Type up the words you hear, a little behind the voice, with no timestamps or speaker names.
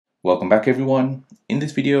Welcome back everyone. In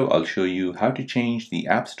this video, I'll show you how to change the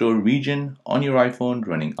App Store region on your iPhone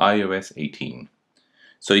running iOS 18.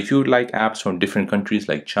 So if you would like apps from different countries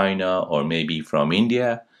like China or maybe from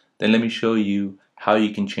India, then let me show you how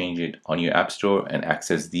you can change it on your App Store and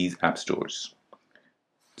access these app stores.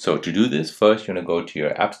 So to do this, first you want to go to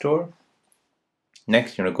your App Store.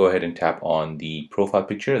 Next, you want to go ahead and tap on the profile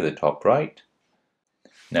picture at the top right.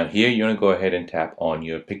 Now here, you want to go ahead and tap on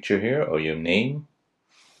your picture here or your name.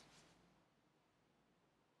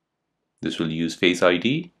 This will use Face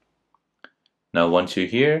ID. Now once you're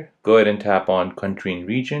here, go ahead and tap on country and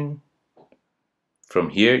region. From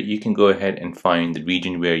here, you can go ahead and find the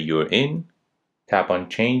region where you're in. Tap on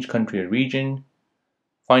change country or region.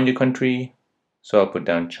 Find your country. So I'll put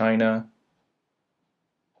down China.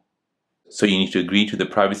 So you need to agree to the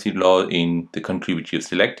privacy law in the country which you've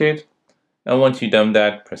selected. And once you've done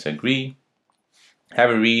that, press agree.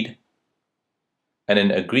 Have a read. And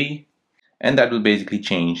then agree. And that will basically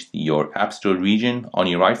change your App Store region on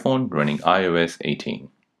your iPhone running iOS 18.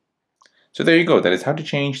 So there you go. That is how to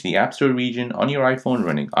change the App Store region on your iPhone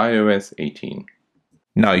running iOS 18.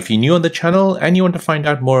 Now, if you're new on the channel and you want to find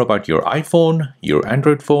out more about your iPhone, your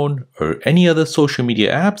Android phone, or any other social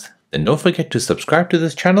media apps, then don't forget to subscribe to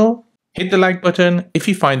this channel. Hit the like button if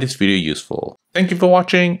you find this video useful. Thank you for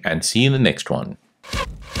watching and see you in the next one.